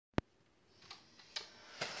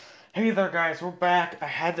Hey there, guys, we're back. I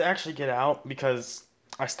had to actually get out because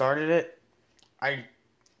I started it. I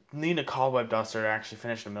need a Cobweb Duster to actually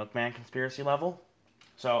finish the Milkman conspiracy level.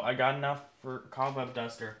 So I got enough for Cobweb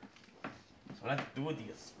Duster. So let's do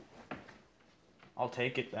this. I'll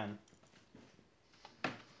take it then.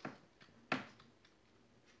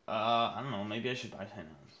 I don't know, maybe I should buy 10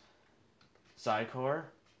 ounce. Psycore?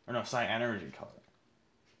 Or no, Psy Energy color.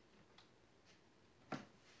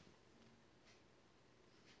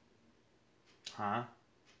 Huh?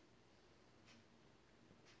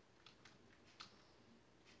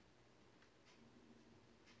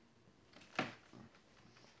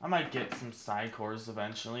 I might get some Psycores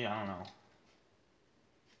eventually, I don't know.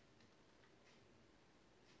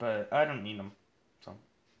 But I don't need them. So.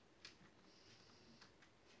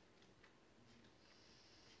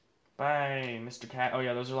 Bye, Mr. Cat. Oh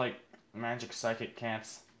yeah, those are like magic psychic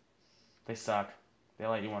cats. They suck. They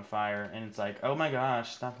light you on fire, and it's like, oh my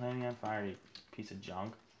gosh, stop lighting me on fire, you piece of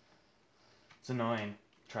junk. It's annoying.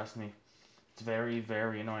 Trust me. It's very,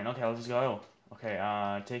 very annoying. Okay, let's just go.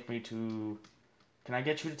 Okay, take me to... Can I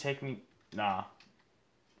get you to take me... Nah.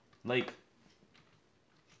 Like,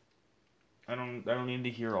 I don't need to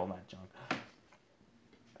hear all that junk.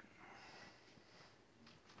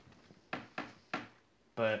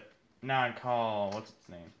 But, now I call... What's its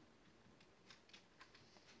name?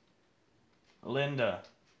 Linda.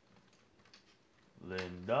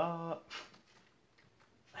 Linda.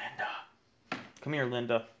 Linda. Come here,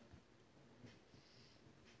 Linda.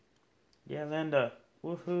 Yeah, Linda.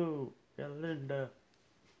 Woohoo. Yeah, Linda.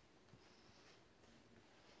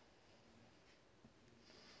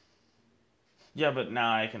 Yeah, but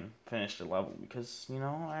now I can finish the level because,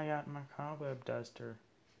 I got my cobweb duster.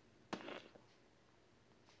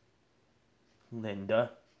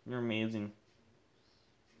 Linda, you're amazing.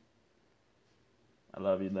 I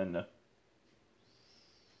love you, Linda.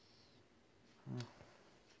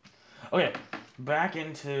 Okay, back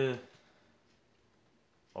into...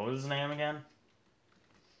 What was his name again?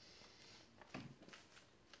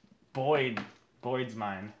 Boyd. Boyd's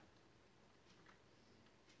mine.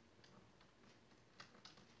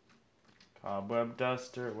 Cobweb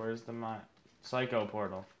Duster, where's the mine? Psycho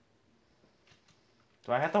Portal.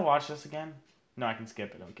 Do I have to watch this again? No, I can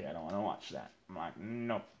skip it. Okay, I don't want to watch that. I'm like,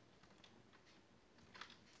 nope.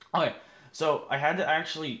 Okay, so I had to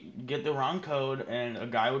actually get the wrong code, and a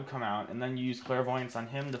guy would come out, and then use clairvoyance on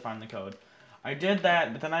him to find the code. I did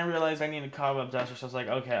that, but then I realized I needed Cobweb Duster, so I was like,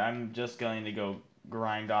 okay, I'm just going to go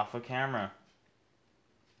grind off a camera.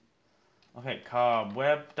 Okay,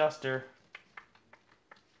 Cobweb Duster.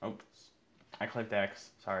 Oops. I clicked X.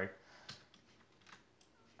 Sorry.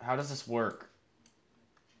 How does this work?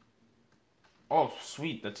 Oh,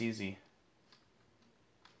 sweet. That's easy.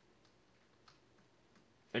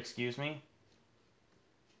 Excuse me?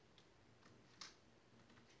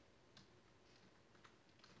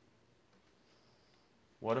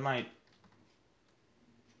 What am I...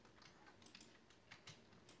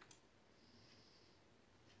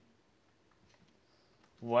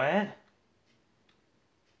 What?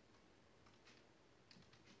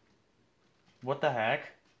 What the heck?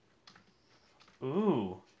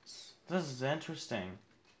 Ooh. This is interesting.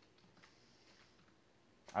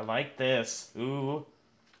 I like this. Ooh.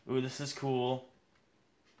 Ooh, this is cool.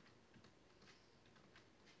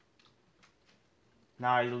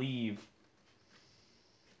 Now I leave.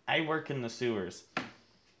 I work in the sewers.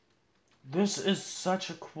 This is such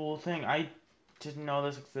a cool thing. I didn't know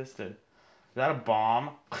this existed. Is that a bomb?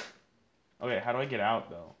 Okay, how do I get out,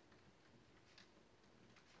 though?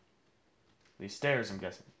 These stairs, I'm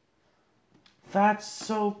guessing. That's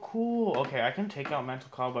so cool. Okay, I can take out mental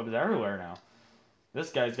cobwebs everywhere now.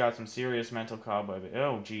 This guy's got some serious mental cobweb.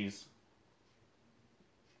 Oh, jeez.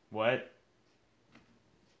 What?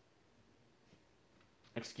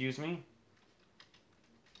 Excuse me?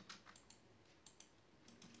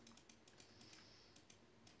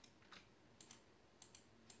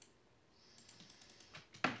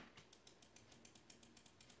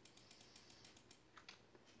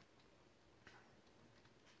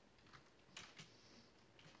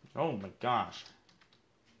 Oh my gosh.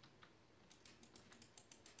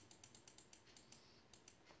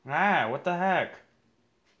 Ah, what the heck?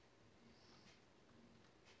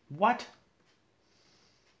 What?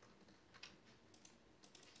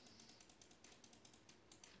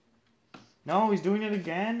 No, he's doing it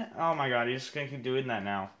again? Oh my god, he's just gonna keep doing that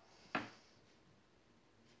now.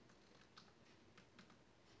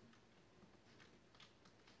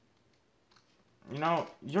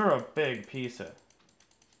 You're a big piece of...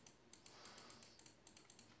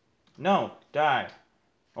 No, die.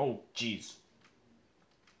 Oh, jeez.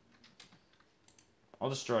 I'll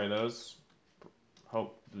destroy those.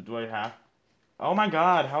 Hope. Do I have? Oh my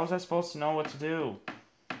god, how was I supposed to know what to do?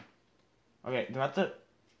 Okay, do I have to...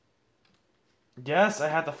 Yes, I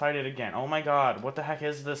had to fight it again. Oh my god, what the heck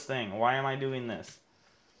is this thing? Why am I doing this?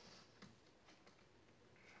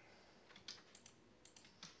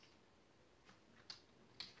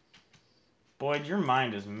 Boyd, your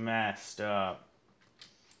mind is messed up.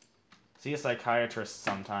 See a psychiatrist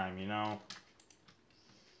sometime, you know?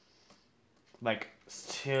 Like,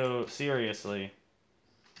 so seriously.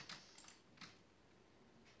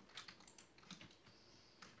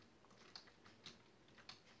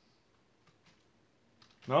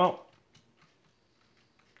 No.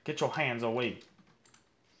 Get your hands away.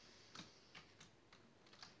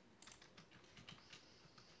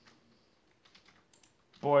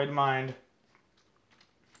 Boyd mind.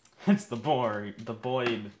 It's the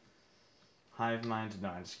Boyd hive mind. No,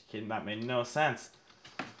 I'm just kidding. That made no sense.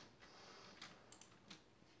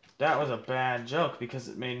 That was a bad joke because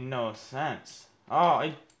it made no sense. Oh,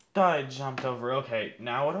 I thought I jumped over. Okay,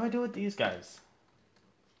 now what do I do with these guys?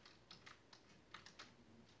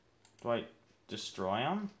 Do I destroy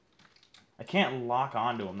them? I can't lock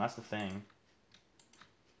onto them. That's the thing.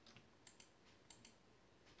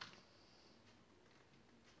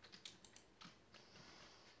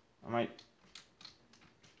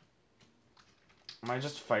 Am I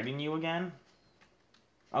just fighting you again?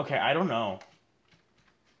 Okay, I don't know.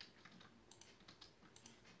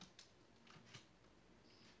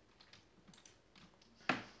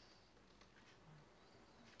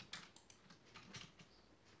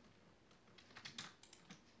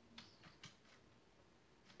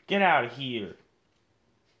 Get out of here.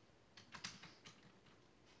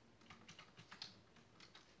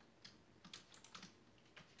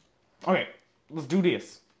 Okay, let's do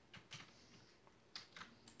this.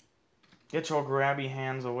 Get your grabby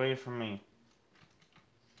hands away from me.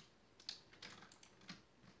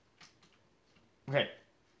 Okay,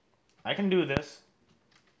 I can do this.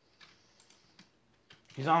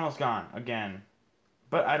 He's almost gone, again.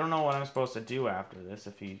 But I don't know what I'm supposed to do after this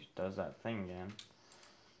if he does that thing again.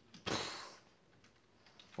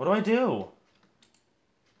 What do I do?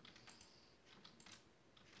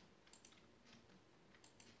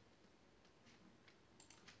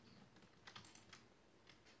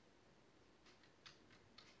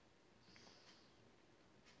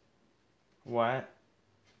 What?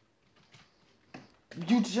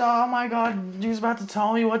 Oh my god, you was about to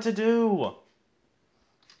tell me what to do.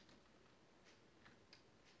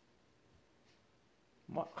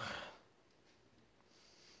 What?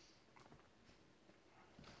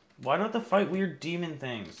 Why do I have to fight weird demon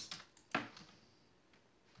things?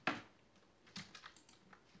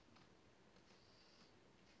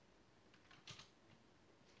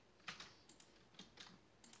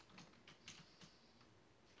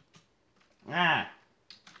 Ah.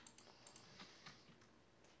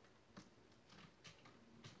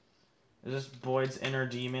 Is this Boyd's inner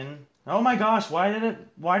demon? Oh my gosh, why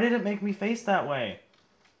did it make me face that way?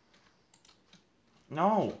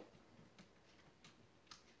 No.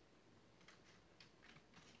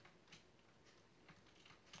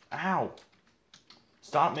 Ow.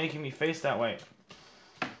 Stop making me face that way.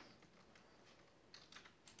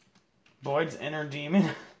 Boyd's inner demon?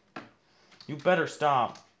 You better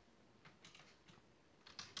stop.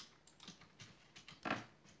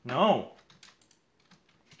 No.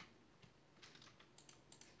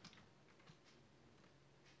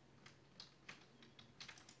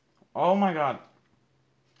 Oh my god.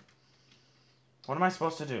 What am I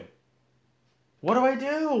supposed to do? What do I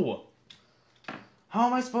do? How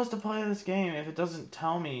am I supposed to play this game if it doesn't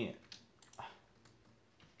tell me?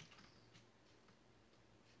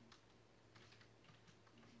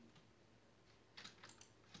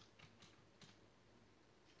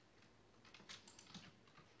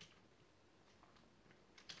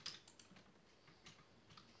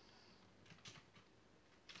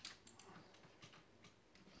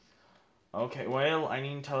 Okay, well, I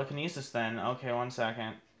need telekinesis then. Okay, 1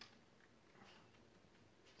 second.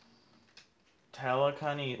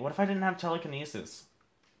 Telekinesis. What if I didn't have telekinesis?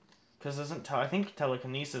 Because I think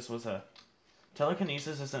telekinesis was a...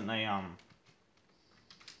 Telekinesis isn't a,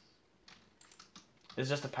 It's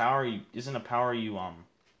just a power isn't a power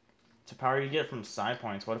It's a power you get from psi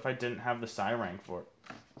points. What if I didn't have the psi rank for it?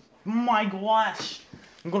 My gosh!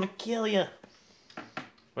 I'm gonna kill you!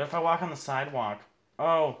 What if I walk on the sidewalk?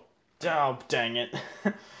 Oh, dang it.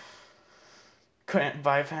 Couldn't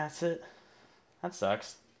bypass it. That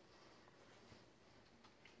sucks.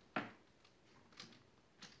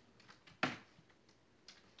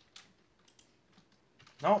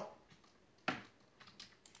 Nope.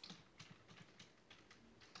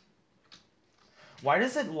 Why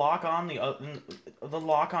does it lock on the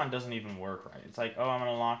lock on doesn't even work right. It's like, oh, I'm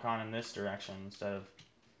gonna lock on in this direction instead of.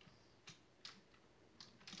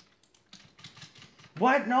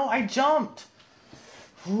 What? No, I jumped.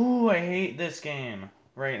 Ooh, I hate this game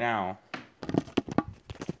right now.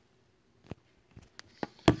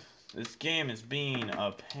 This game is being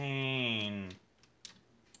a pain.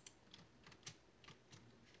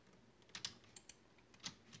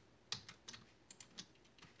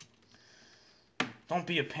 Don't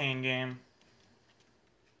be a pain game.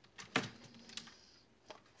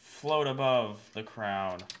 Float above the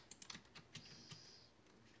crowd.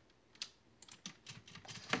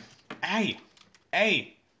 Hey!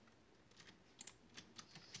 Hey!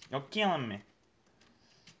 You're killing me.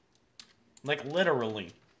 Like,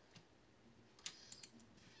 literally.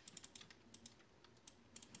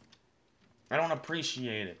 I don't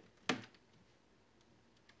appreciate it.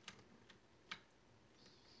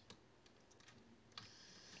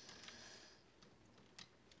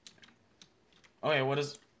 Okay, what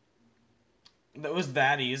is... That was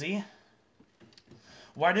that easy?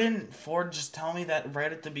 Why didn't Ford just tell me that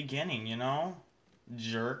right at the beginning, you know?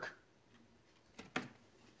 Jerk.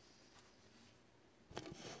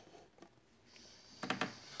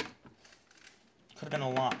 Could have been a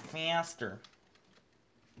lot faster.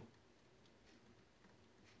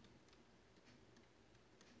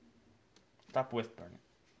 Stop whispering.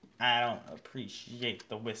 I don't appreciate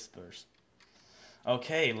the whispers.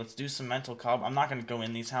 Okay, let's do some mental cobweb. I'm not going to go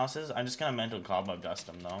in these houses. I'm just going to mental cobweb dust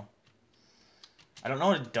them, though. I don't know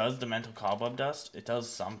what it does, the mental cobweb dust. It does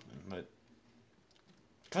something, but...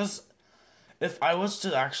 Because if I was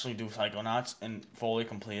to actually do Psychonauts and fully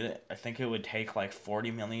complete it, I think it would take like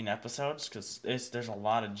 40 million episodes, because there's a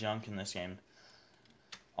lot of junk in this game.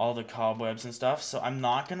 All the cobwebs and stuff, so I'm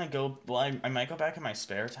not going to go... Well, I might go back in my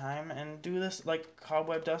spare time and do this, like,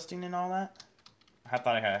 cobweb dusting and all that. I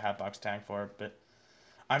thought I had a hatbox tag for it, but...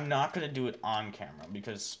 I'm not going to do it on camera,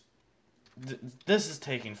 because... this is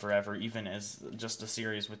taking forever, even as just a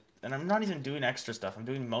series with... And I'm not even doing extra stuff. I'm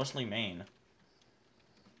doing mostly main.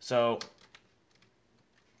 So...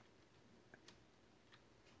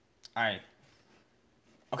 Alright.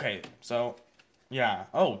 Okay, so... Yeah.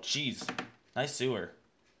 Oh, jeez. Nice sewer.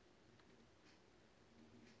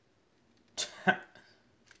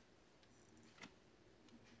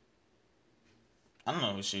 I don't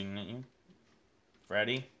know who's shooting at you.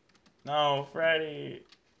 Freddy? No, Freddy!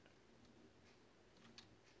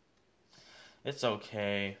 It's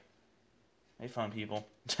okay. Hey, fun people.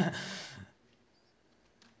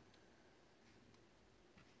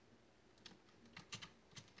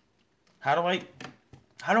 How do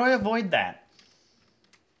I avoid that?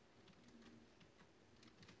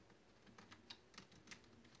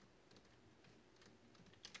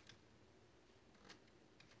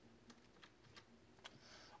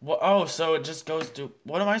 What? Oh, so it just goes to...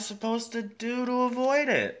 What am I supposed to do to avoid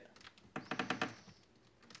it?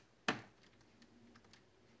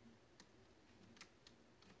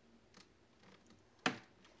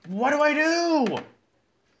 What do I do?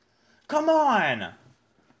 Come on!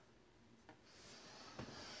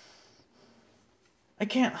 I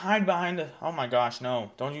can't hide behind... Oh my gosh, no.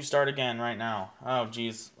 Don't you start again right now. Oh,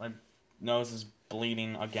 jeez. My nose is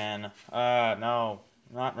bleeding again. No.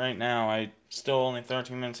 Not right now. I still only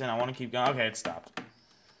 13 minutes in. I want to keep going. Okay, it stopped.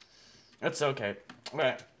 It's okay.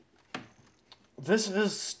 Okay. This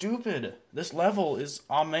is stupid. This level is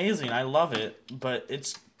amazing. I love it, but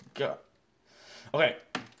it's... Okay.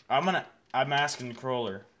 I'm asking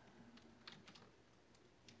Crawler.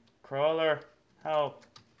 Crawler, help.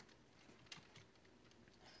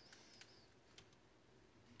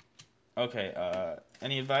 Okay,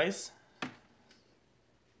 any advice?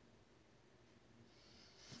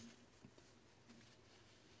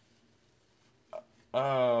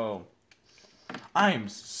 Oh. I'm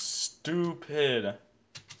stupid.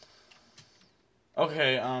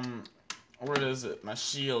 Okay, where is it? My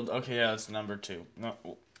shield. Okay, yeah, it's number 2. No,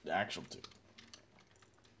 the actual 2.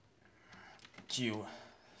 Q.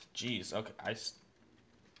 Jeez, okay,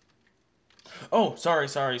 Oh, sorry.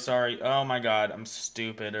 Oh my god, I'm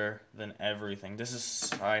stupider than everything. This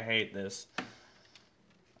is... I hate this.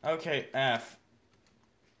 Okay, F.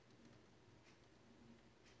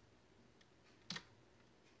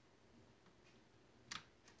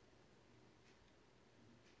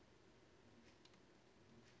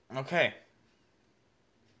 Okay.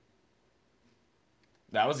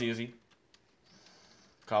 That was easy.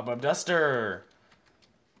 Cobweb Duster.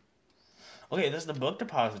 Okay, this is the book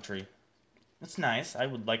depository. It's nice. I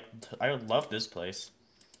would love this place.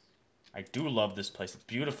 I do love this place. It's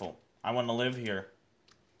beautiful. I want to live here.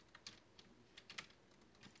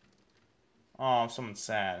 Oh, someone's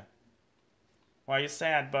sad. Why are you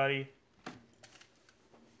sad, buddy?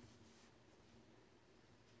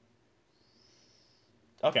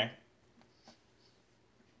 Okay.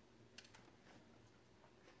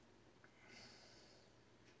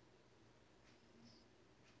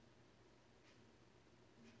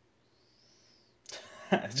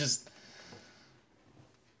 Just,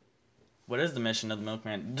 what is the mission of the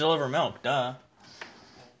milkman? Deliver milk, duh.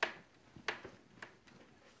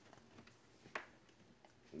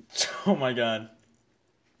 Oh my god.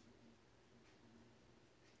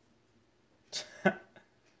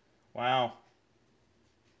 Wow.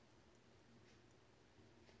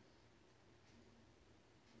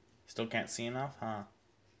 Still can't see enough, huh?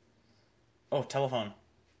 Oh, telephone.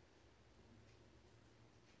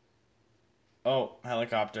 Oh,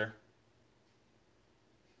 helicopter.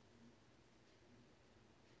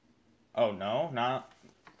 Oh no, not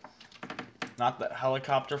the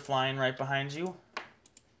helicopter flying right behind you.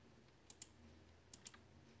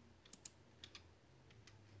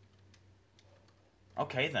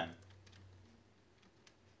 Okay then.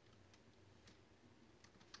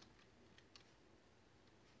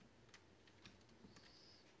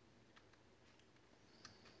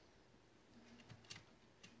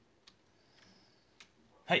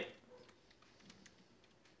 Hey,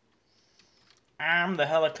 I'm the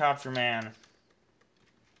helicopter man.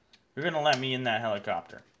 You're gonna let me in that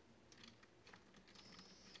helicopter.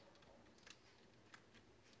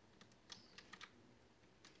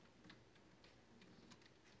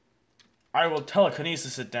 I will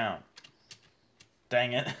telekinesis it down.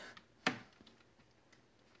 Dang it.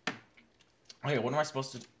 Wait, what am I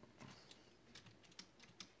supposed to...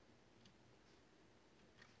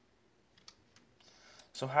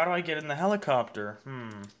 So how do I get in the helicopter?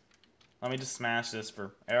 Let me just smash this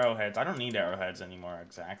for arrowheads. I don't need arrowheads anymore,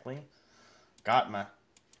 exactly. Got my... I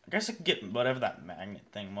guess I could get whatever that magnet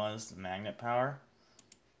thing was. The magnet power.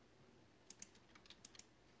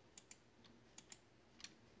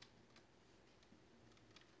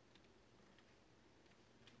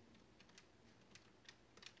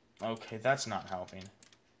 Okay, that's not helping.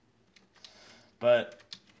 But...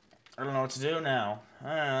 I don't know what to do now.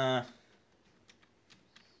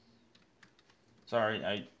 Sorry,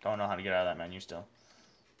 I don't know how to get out of that menu still.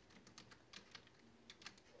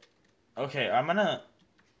 Okay, I'm gonna...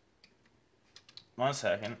 1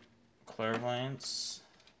 second. Clairvoyance.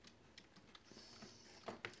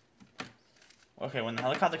 Okay, when the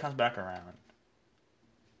helicopter comes back around.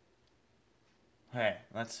 Hey,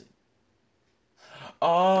 let's see.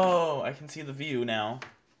 Oh, I can see the view now.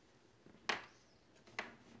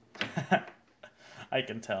 I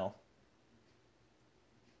can tell.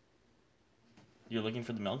 You're looking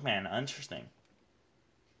for the milkman. Interesting.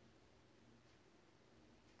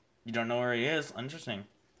 You don't know where he is. Interesting.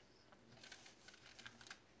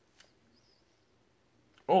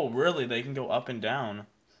 Oh, really? They can go up and down.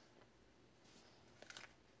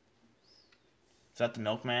 Is that the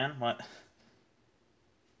milkman? What?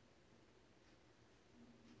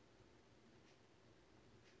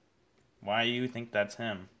 Why do you think that's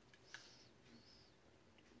him?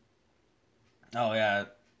 Oh, yeah.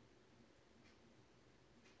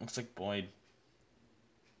 Looks like Boyd.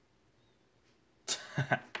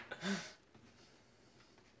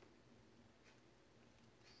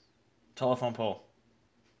 Telephone pole.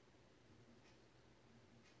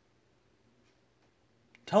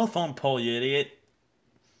 Telephone pole, you idiot.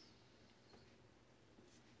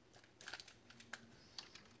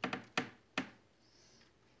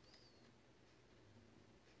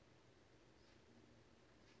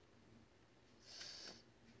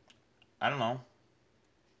 I don't know.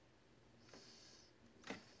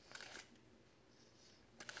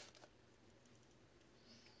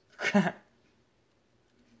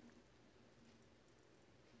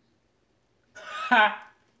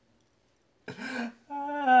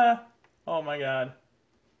 Oh my god.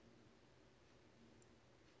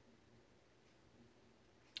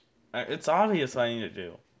 It's obvious what I need to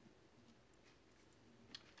do.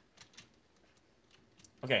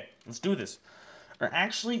 Okay, let's do this. Or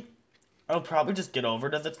actually, I'll probably just get over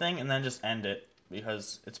to the thing and then just end it.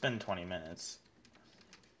 Because it's been 20 minutes.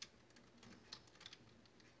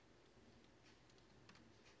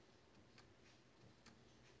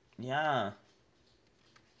 Yeah.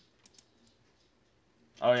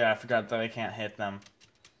 Oh yeah, I forgot that I can't hit them.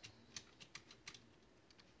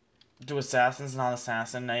 Do assassins not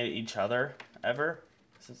assassinate each other? Ever?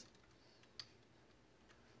 This is...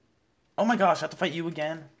 Oh my gosh, I have to fight you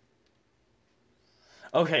again?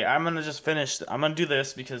 Okay, I'm gonna just finish. I'm gonna do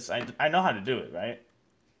this because I know how to do it, right?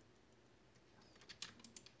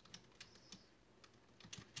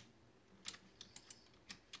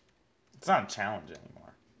 It's not a challenge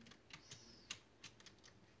anymore.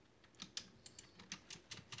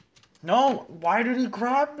 No! Why did he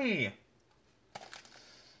grab me?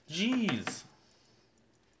 Jeez.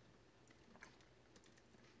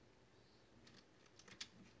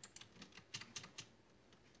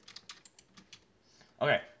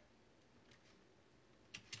 Okay.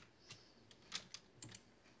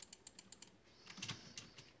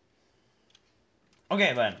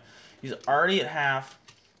 Okay, then. He's already at half,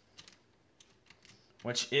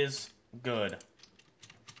 which is good.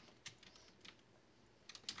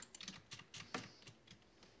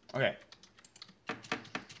 Okay.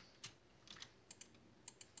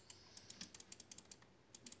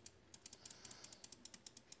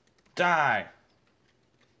 Die.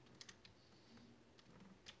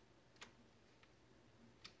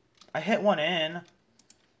 I hit one in.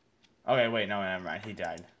 Okay, wait, no, never mind. He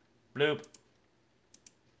died. Bloop.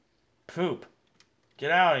 Poop.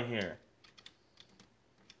 Get out of here.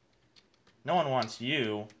 No one wants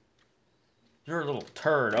you. You're a little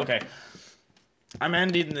turd. Okay. I'm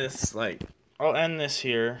ending this, like, I'll end this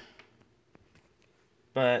here.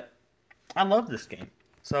 But I love this game.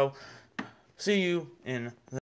 So, see you in the